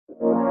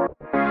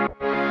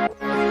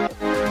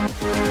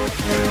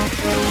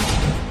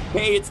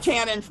Hey, it's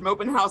Cannon from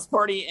Open House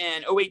Party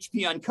and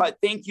OHP Uncut.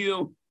 Thank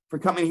you for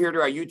coming here to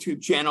our YouTube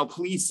channel.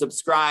 Please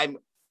subscribe.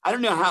 I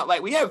don't know how,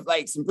 we have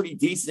some pretty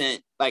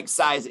decent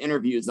size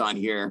interviews on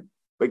here,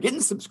 but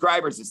getting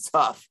subscribers is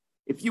tough.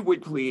 If you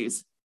would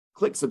please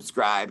click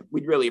subscribe,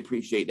 we'd really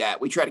appreciate that.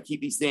 We try to keep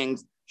these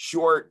things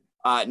short,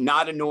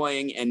 not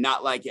annoying, and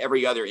not like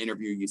every other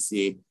interview you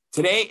see.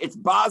 Today, it's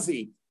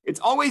Bazzi.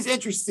 It's always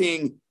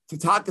interesting to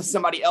talk to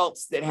somebody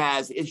else that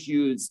has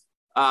issues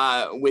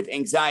with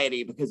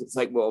anxiety, because it's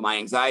well, my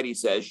anxiety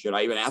says, should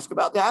I even ask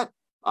about that?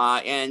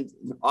 And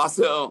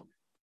also,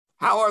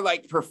 how are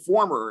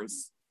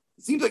performers?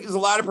 It seems like there's a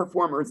lot of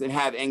performers that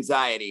have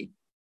anxiety.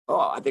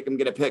 Oh, I think I'm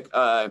going to pick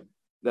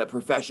the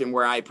profession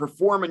where I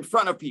perform in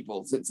front of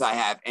people, since I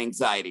have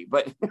anxiety,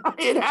 but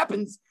it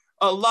happens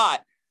a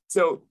lot.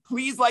 So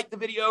please like the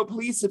video,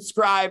 please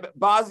subscribe.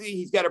 Bazzi,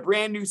 he's got a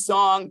brand new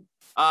song.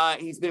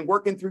 He's been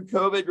working through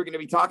COVID. We're going to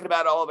be talking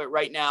about all of it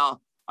right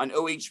now on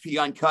OHP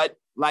Uncut.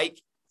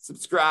 Like,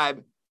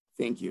 subscribe.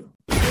 Thank you.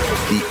 The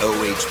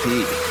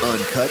OHP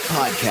Uncut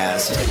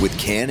Podcast with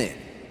Cannon.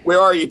 Where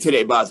are you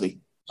today, Bazzi?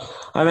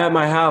 I'm at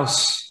my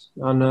house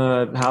on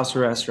house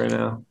arrest right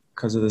now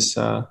because of this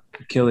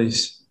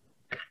Achilles.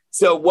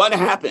 So what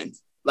happened?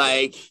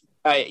 We're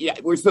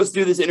supposed to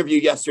do this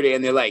interview yesterday,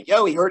 and they're like,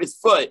 yo, he hurt his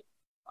foot.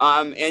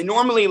 And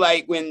normally,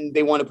 when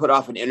they want to put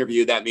off an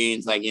interview, that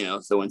means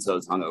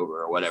so-and-so's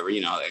hungover or whatever,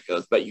 how that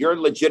goes. But you're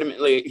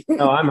legitimately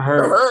no, I'm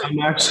hurt.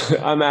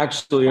 I'm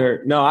actually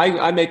hurt. No,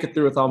 I make it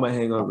through with all my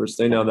hangovers.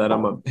 They know that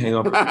I'm a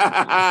hangover.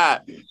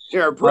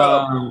 You're a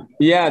pro.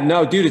 Yeah,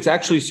 no, dude, it's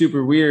actually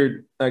super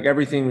weird.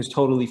 Everything was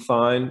totally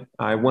fine.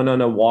 I went on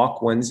a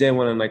walk Wednesday. I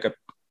went on a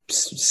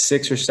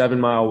 6 or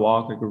 7 mile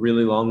walk, a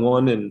really long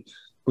one, and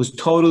was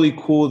totally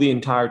cool the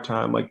entire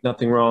time.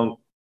 Nothing wrong.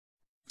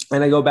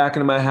 And I go back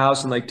into my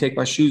house and take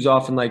my shoes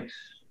off, and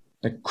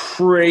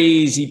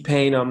crazy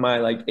pain on my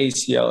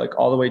ACL,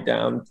 all the way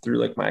down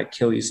through my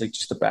Achilles,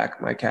 just the back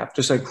of my calf,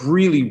 just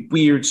really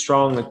weird,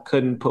 strong. I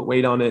couldn't put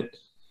weight on it.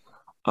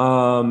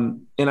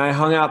 And I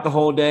hung out the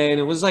whole day, and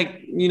it was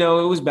it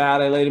was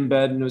bad. I laid in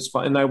bed and it was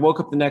fine. And I woke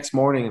up the next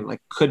morning and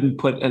couldn't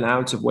put an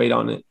ounce of weight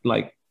on it.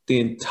 The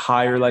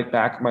entire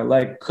back of my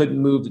leg, couldn't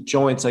move the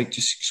joints,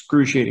 just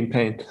excruciating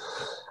pain.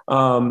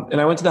 And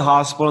I went to the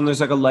hospital, and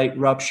there's a light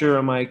rupture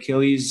on my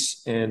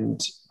Achilles, and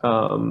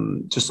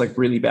just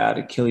really bad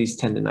Achilles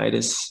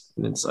tendonitis.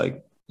 And it's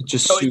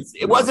just so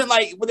it wasn't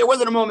there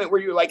wasn't a moment where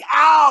you were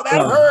ow,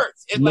 that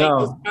hurts. It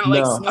just kind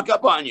of snuck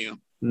up on you.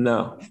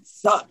 No, that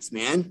sucks,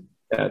 man.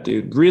 Yeah,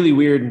 dude, really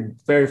weird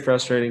and very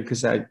frustrating,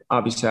 because I've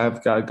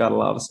got a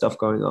lot of stuff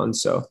going on.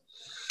 So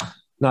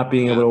not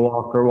being able to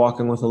walk or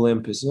walking with a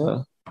limp is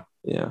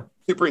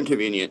super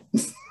inconvenient.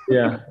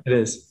 Yeah, it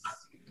is.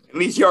 At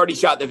least you already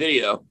shot the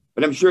video,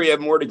 but I'm sure you have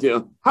more to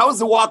do. How was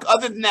the walk?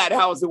 Other than that,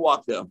 how was the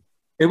walk, though?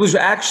 It was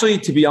actually,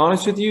 to be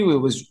honest with you, it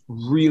was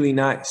really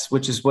nice,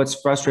 which is what's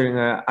frustrating.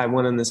 I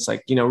went on this,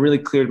 really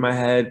cleared my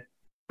head,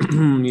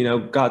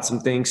 got some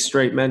things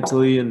straight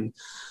mentally, and,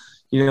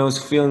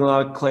 was feeling a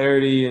lot of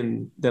clarity.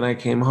 And then I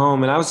came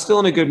home, and I was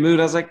still in a good mood.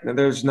 I was like,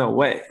 there's no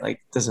way. It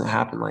doesn't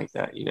happen like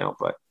that,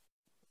 but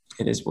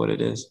it is what it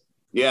is.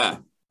 Yeah.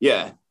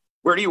 Yeah.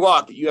 Where do you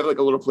walk? You have a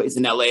little place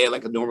in LA, a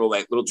normal,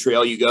 little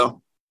trail you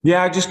go?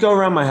 Yeah, I just go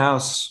around my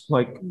house.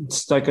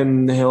 It's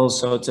in the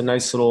hills, so it's a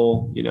nice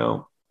little,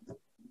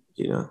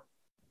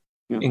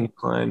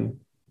 incline.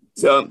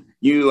 So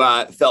you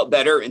felt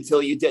better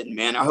until you didn't,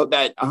 man. I hope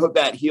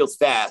that heals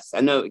fast.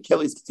 I know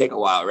Achilles can take a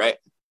while, right?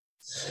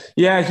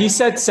 Yeah, he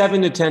said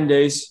 7 to 10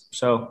 days.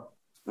 So.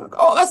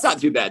 Oh, that's not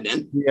too bad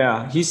then.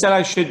 Yeah, he said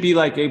I should be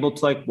able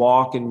to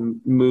walk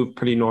and move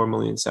pretty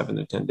normally in 7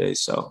 to 10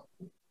 days. So,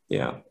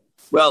 yeah.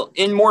 Well,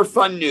 in more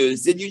fun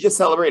news, did you just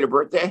celebrate a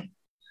birthday?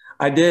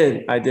 I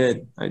did.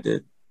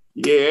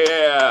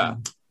 Yeah.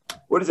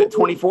 What is it,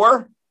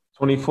 24?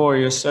 24,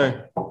 yes,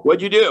 sir.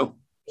 What'd you do?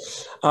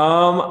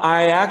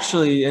 I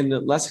actually, in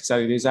the less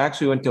exciting news, I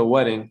actually went to a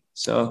wedding.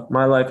 So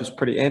my life is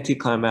pretty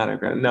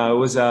anticlimactic right now. It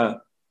was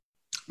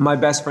my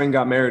best friend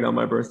got married on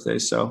my birthday,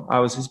 so I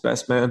was his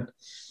best man.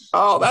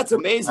 Oh, that's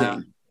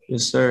amazing.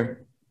 Yes,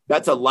 sir.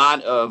 That's a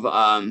lot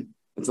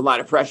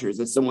of pressure. Is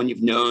this someone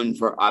you've known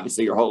for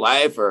obviously your whole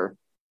life, or?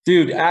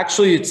 Dude,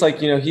 actually, it's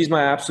he's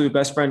my absolute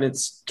best friend.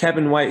 It's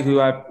Kevin White, who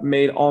I've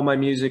made all my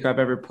music I've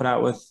ever put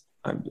out with.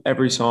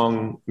 Every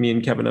song me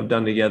and Kevin have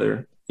done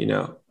together,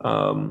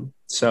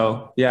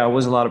 So, yeah, it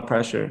was a lot of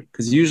pressure,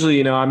 because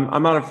usually,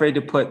 I'm not afraid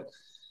to put,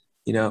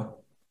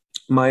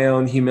 my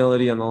own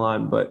humility on the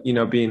line. But,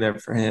 being there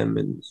for him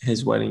and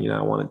his wedding,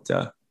 I wanted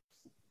to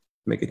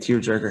make a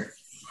tearjerker.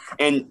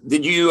 And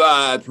did you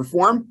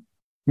perform?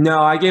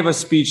 No, I gave a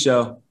speech,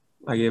 though.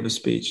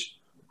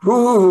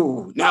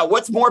 Ooh, now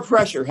what's more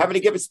pressure, having to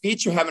give a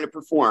speech or having to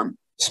perform?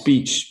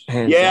 Speech.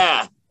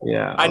 Yeah.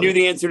 Yeah. I knew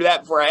the answer to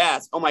that before I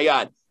asked. Oh my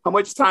God. How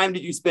much time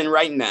did you spend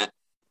writing that?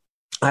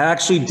 I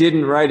actually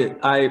didn't write it.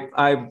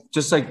 I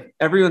just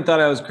everyone thought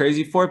I was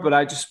crazy for it, but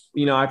I just,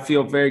 I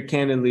feel very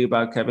candidly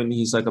about Kevin.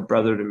 He's like a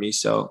brother to me.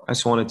 So I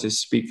just wanted to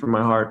speak from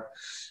my heart.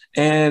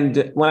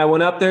 And when I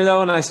went up there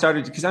though, and I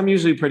started, because I'm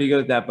usually pretty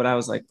good at that, but I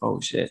was like, oh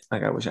shit,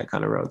 like I wish I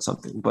kind of wrote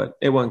something, but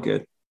it went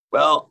good.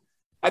 Well,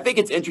 I think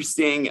it's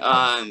interesting.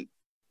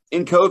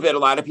 In COVID, a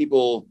lot of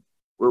people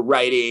were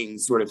writing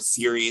sort of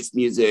serious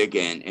music,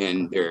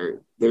 and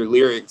their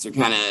lyrics are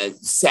kind of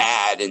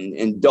sad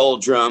and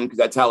doldrum because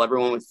that's how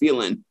everyone was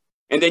feeling.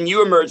 And then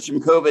you emerged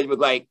from COVID with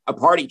like a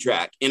party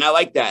track, and I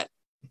like that.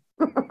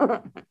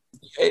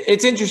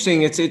 It's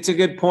interesting. It's a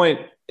good point.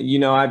 You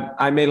know,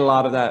 I made a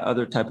lot of that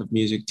other type of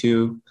music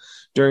too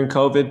during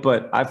COVID,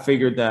 but I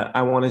figured that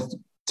I wanted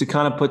to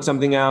kind of put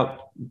something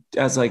out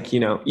as like, you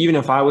know, even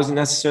if I wasn't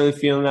necessarily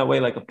feeling that way,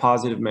 like a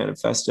positive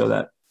manifesto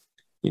that,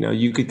 you know,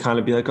 you could kind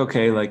of be like,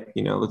 okay, like,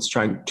 you know, let's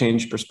try and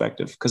change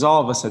perspective, because all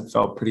of us had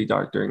felt pretty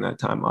dark during that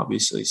time,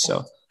 obviously.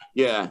 So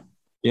yeah.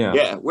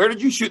 Yeah. Where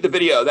did you shoot the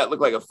video? That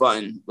looked like a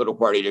fun little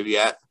party to be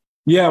at.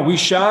 Yeah, we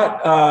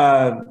shot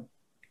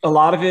a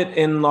lot of it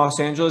in Los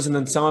Angeles and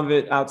then some of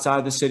it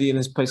outside the city in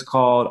this place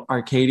called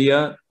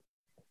Arcadia.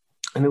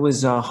 And it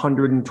was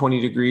 120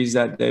 degrees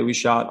that day. We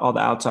shot all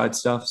the outside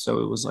stuff. So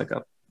it was like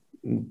a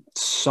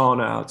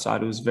sauna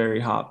outside. It was very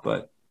hot,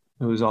 but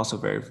it was also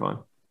very fun.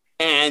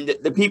 And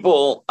the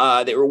people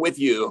that were with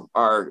you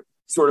are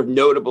sort of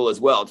notable as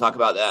well. Talk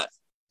about that.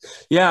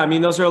 Yeah, I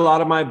mean, those are a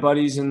lot of my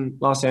buddies in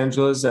Los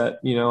Angeles that,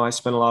 you know, I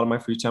spent a lot of my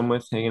free time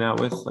with, hanging out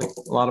with, like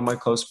a lot of my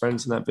close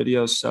friends in that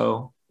video.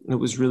 So it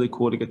was really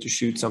cool to get to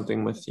shoot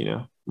something with, you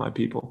know, my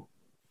people.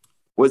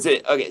 Was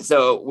it okay?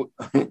 So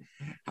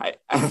I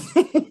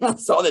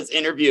saw this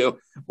interview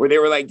where they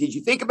were like, did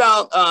you think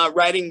about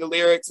writing the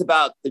lyrics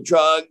about the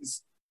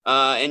drugs?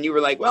 And you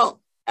were like, well,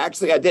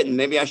 actually, I didn't.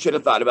 Maybe I should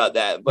have thought about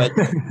that. But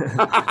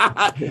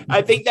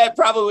I think that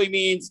probably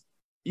means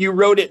you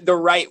wrote it the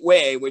right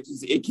way, which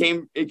is it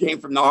came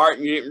from the heart,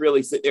 and you didn't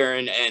really sit there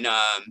and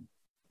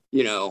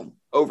you know,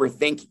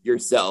 overthink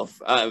yourself.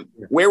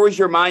 Where was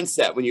your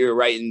mindset when you were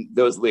writing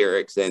those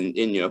lyrics and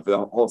you know, for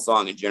the whole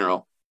song in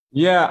general?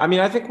 Yeah, I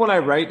mean, I think when I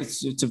write,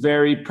 it's a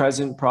very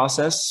present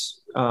process,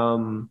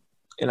 and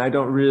I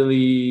don't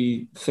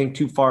really think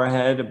too far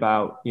ahead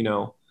about, you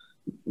know,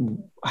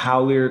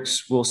 how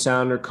lyrics will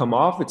sound or come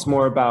off. It's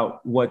more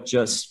about what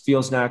just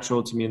feels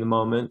natural to me in the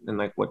moment, and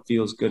like what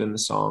feels good in the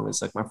song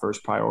is like my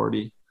first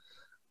priority.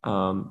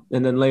 And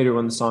then later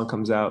when the song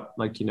comes out,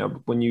 like, you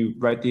know, when you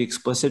write the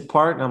explicit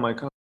part, and I'm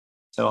like, oh, I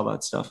said all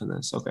that stuff in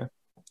this. Okay,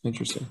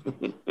 interesting.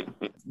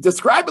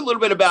 Describe a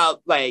little bit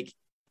about, like,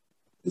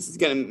 this is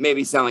going to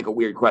maybe sound like a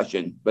weird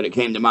question, but it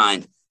came to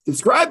mind.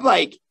 Describe,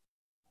 like,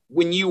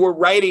 when you were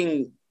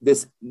writing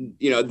this,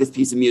 you know, this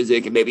piece of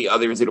music, and maybe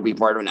others, it'll be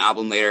part of an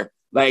album later.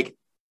 Like,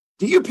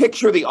 do you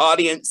picture the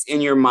audience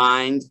in your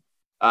mind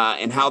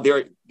and how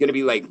they're going to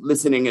be like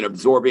listening and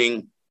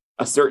absorbing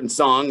a certain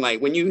song?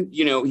 Like when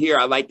you know, hear,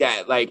 I like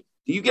that. Like,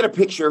 do you get a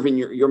picture of in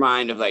your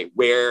mind of like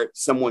where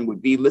someone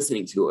would be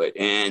listening to it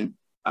and,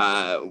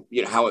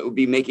 you know, how it would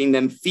be making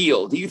them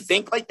feel? Do you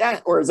think like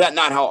that, or is that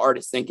not how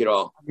artists think at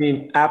all? I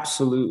mean,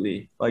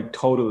 absolutely, like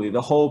totally.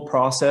 The whole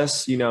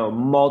process, you know,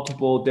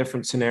 multiple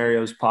different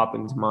scenarios pop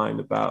into mind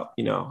about,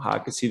 you know, how I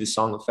could see the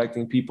song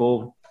affecting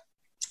people.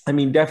 I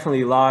mean,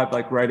 definitely live,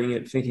 like writing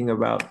it, thinking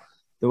about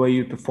the way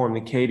you perform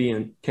the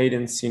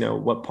cadence, you know,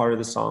 what part of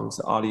the songs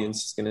the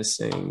audience is going to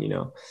sing, you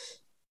know.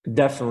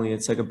 Definitely,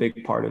 it's like a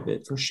big part of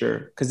it for sure.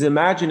 Because the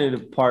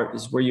imaginative part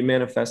is where you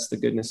manifest the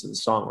goodness of the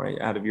song, right?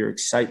 Out of your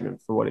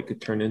excitement for what it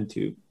could turn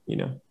into, you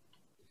know.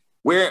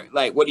 Where,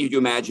 like, what do you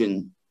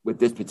imagine with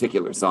this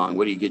particular song?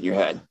 What do you get in your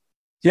head?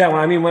 Yeah,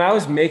 when I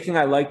was making,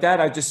 I like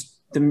that.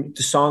 The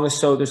song is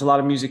so, there's a lot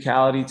of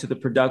musicality to the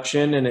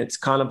production, and it's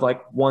kind of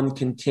like one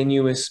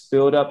continuous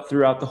build up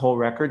throughout the whole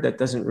record that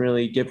doesn't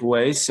really give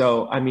away.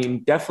 So, I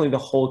mean, definitely the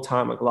whole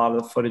time, like a lot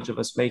of the footage of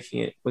us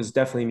making it was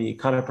definitely me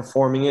kind of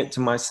performing it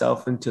to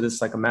myself and to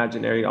this like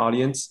imaginary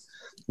audience,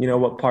 you know,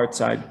 what parts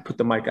I'd put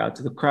the mic out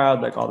to the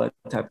crowd, like all that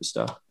type of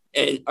stuff.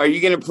 And are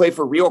you going to play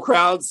for real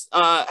crowds?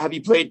 Have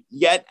you played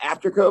yet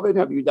after COVID?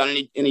 Have you done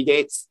any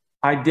dates?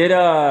 I did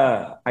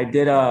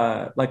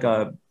like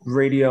a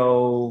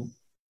radio,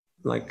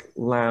 like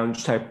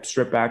lounge type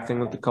strip act thing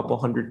with a couple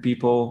hundred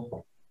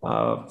people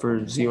for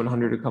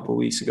Z100 a couple of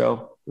weeks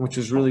ago, which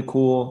was really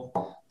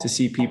cool to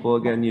see people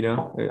again. You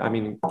know, I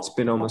mean, it's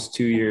been almost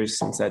 2 years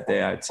since that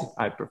day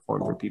I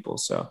performed for people.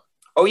 So,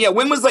 oh yeah,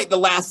 when was like the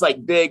last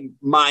like big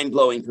mind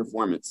blowing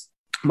performance?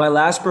 My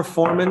last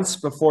performance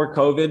before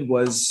COVID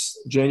was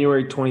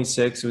January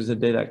 26th. It was the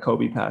day that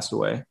Kobe passed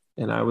away,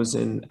 and I was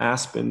in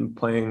Aspen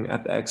playing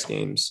at the X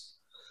Games.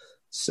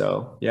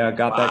 So yeah, I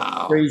got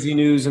that crazy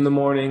news in the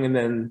morning, and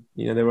then,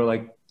 you know, they were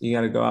like, you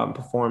got to go out and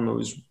perform. It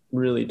was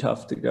really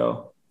tough to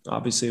go.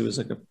 Obviously it was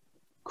like a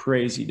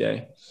crazy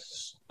day.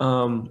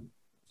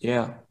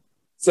 Yeah.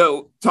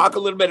 So talk a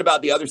little bit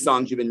about the other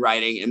songs you've been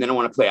writing, and then I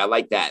want to play I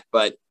Like That.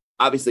 But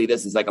obviously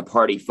this is like a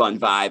party fun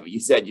vibe. You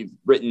said you've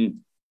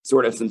written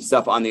sort of some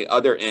stuff on the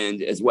other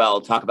end as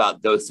well. Talk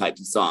about those types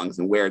of songs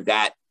and where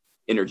that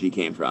energy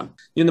came from.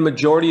 You know, the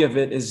majority of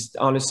it is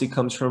honestly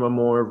comes from a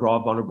more raw,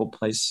 vulnerable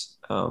place.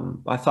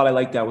 I thought I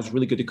Like That was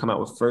really good to come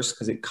out with first,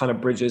 because it kind of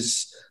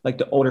bridges like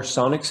the older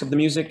sonics of the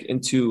music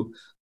into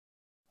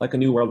like a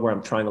new world where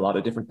I'm trying a lot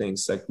of different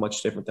things, like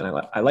much different than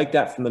I like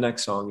that from the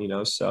next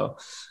song, so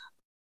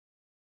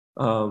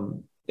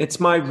it's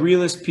my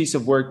realest piece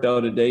of work though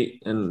to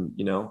date. And,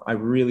 I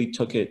really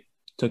took it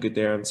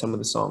there on some of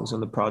the songs on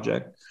the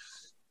project.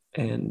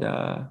 And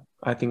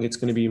I think it's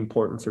going to be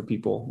important for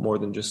people more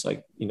than just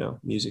like,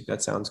 music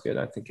that sounds good.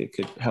 I think it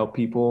could help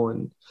people,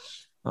 and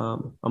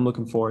I'm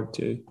looking forward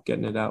to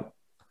getting it out.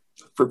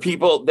 For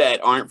people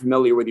that aren't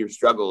familiar with your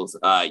struggles,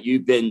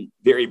 you've been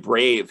very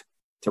brave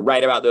to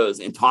write about those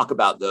and talk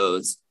about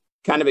those.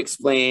 Kind of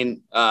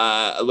explain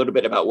a little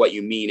bit about what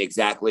you mean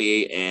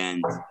exactly,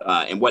 and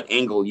what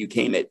angle you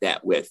came at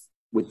that with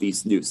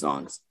these new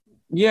songs.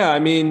 Yeah, I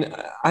mean,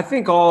 I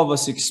think all of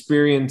us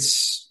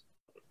experience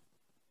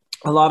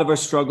a lot of our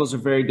struggles are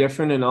very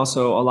different, and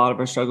also a lot of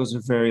our struggles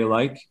are very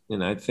alike.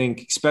 And I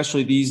think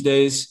especially these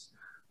days,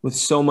 with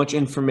so much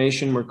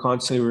information we're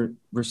constantly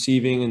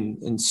receiving,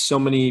 and so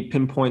many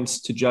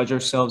pinpoints to judge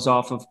ourselves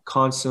off of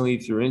constantly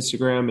through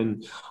Instagram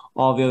and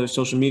all the other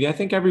social media, I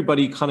think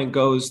everybody kind of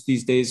goes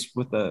these days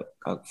with a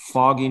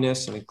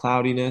fogginess and a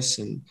cloudiness.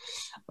 And,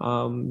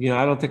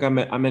 I don't think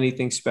I'm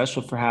anything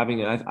special for having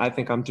it. I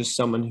think I'm just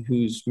someone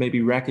who's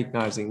maybe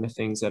recognizing the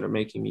things that are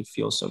making me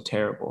feel so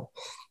terrible.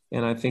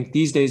 And I think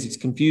these days it's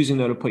confusing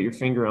though to put your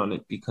finger on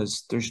it,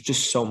 because there's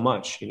just so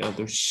much,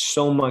 there's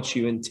so much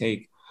you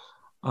intake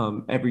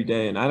every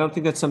day. And I don't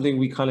think that's something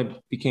we kind of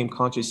became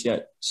conscious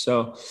yet.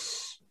 So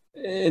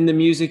in the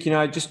music,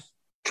 I just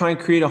try and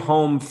create a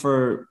home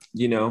for,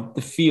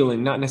 the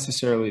feeling, not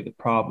necessarily the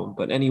problem,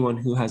 but anyone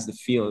who has the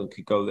feeling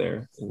could go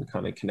there and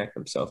kind of connect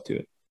themselves to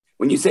it.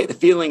 When you say the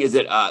feeling, is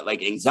it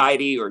like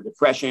anxiety or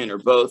depression or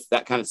both,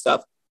 that kind of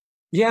stuff?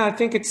 Yeah, I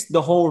think it's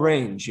the whole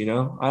range,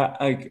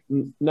 I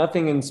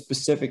nothing in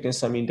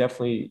specificness. I mean,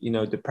 definitely,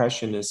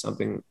 depression is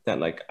something that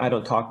like I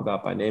don't talk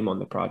about by name on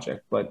the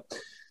project, but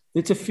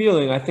it's a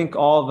feeling. I think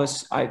all of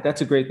us,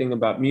 that's a great thing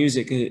about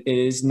music. It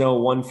is no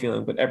one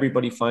feeling, but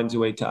everybody finds a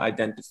way to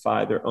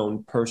identify their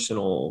own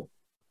personal,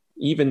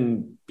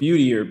 even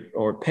beauty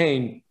or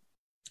pain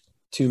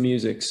to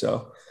music.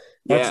 So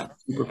that's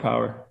a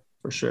superpower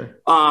for sure.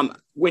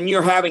 When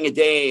you're having a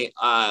day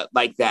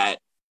like that,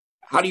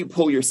 how do you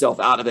pull yourself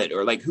out of it?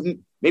 Or like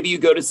maybe you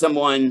go to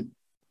someone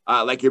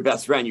like your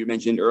best friend you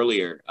mentioned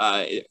earlier.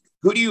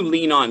 Who do you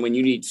lean on when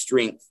you need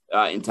strength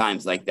in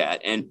times like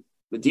that? And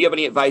do you have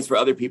any advice for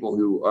other people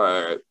who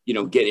are,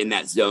 get in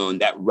that zone,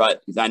 that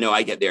rut? Because I know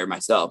I get there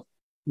myself.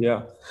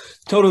 Yeah,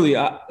 totally.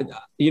 I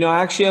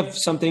actually have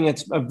something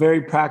that's a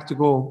very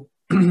practical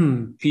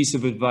piece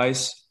of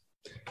advice.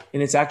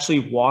 And it's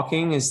actually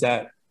walking. Is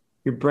that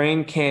your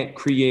brain can't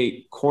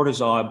create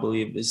cortisol, I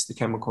believe, is the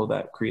chemical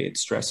that creates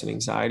stress and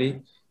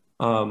anxiety.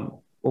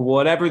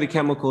 Whatever the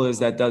chemical is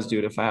that does do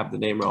it, if I have the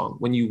name wrong.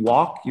 When you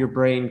walk, your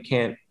brain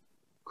can't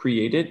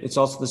create it. It's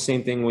also the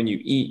same thing when you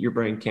eat, your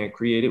brain can't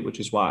create it, which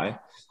is why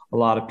a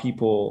lot of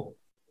people,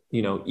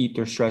 eat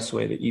their stress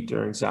away, they eat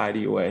their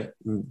anxiety away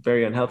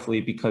very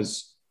unhealthily,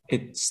 because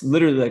it's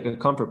literally like a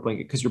comfort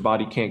blanket, because your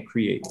body can't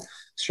create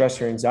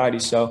stress or anxiety.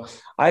 So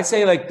I'd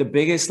say like the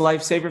biggest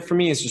lifesaver for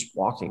me is just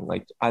walking.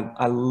 Like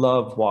I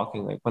love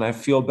walking. Like when I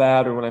feel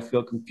bad or when I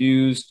feel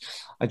confused,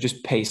 I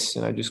just pace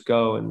and I just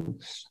go,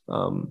 and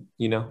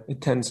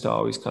it tends to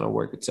always kind of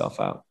work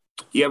itself out.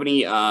 Do you have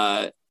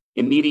any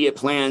immediate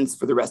plans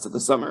for the rest of the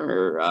summer,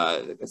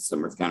 or the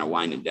summer's kind of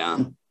winding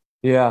down?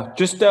 Yeah,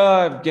 just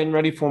getting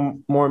ready for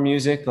more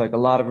music, like a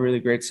lot of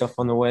really great stuff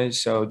on the way.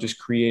 So just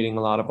creating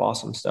a lot of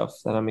awesome stuff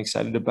that I'm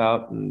excited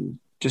about, and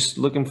just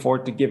looking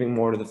forward to giving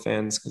more to the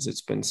fans, because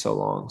it's been so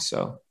long.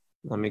 So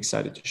I'm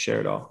excited to share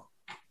it all.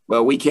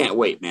 Well, we can't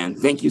wait, man.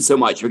 Thank you so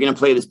much. We're going to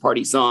play this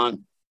party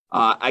song.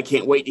 I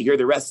can't wait to hear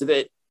the rest of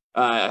it.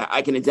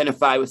 I can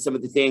identify with some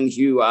of the things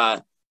you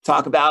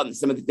talk about and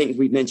some of the things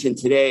we've mentioned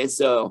today.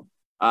 So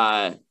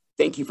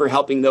thank you for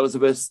helping those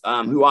of us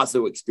who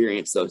also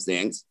experience those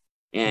things.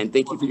 And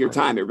thank you for your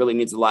time. It really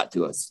means a lot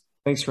to us.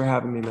 Thanks for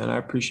having me, man. I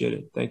appreciate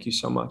it. Thank you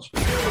so much. The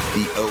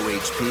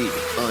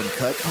OHP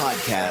Uncut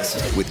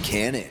Podcast with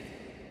Cannon.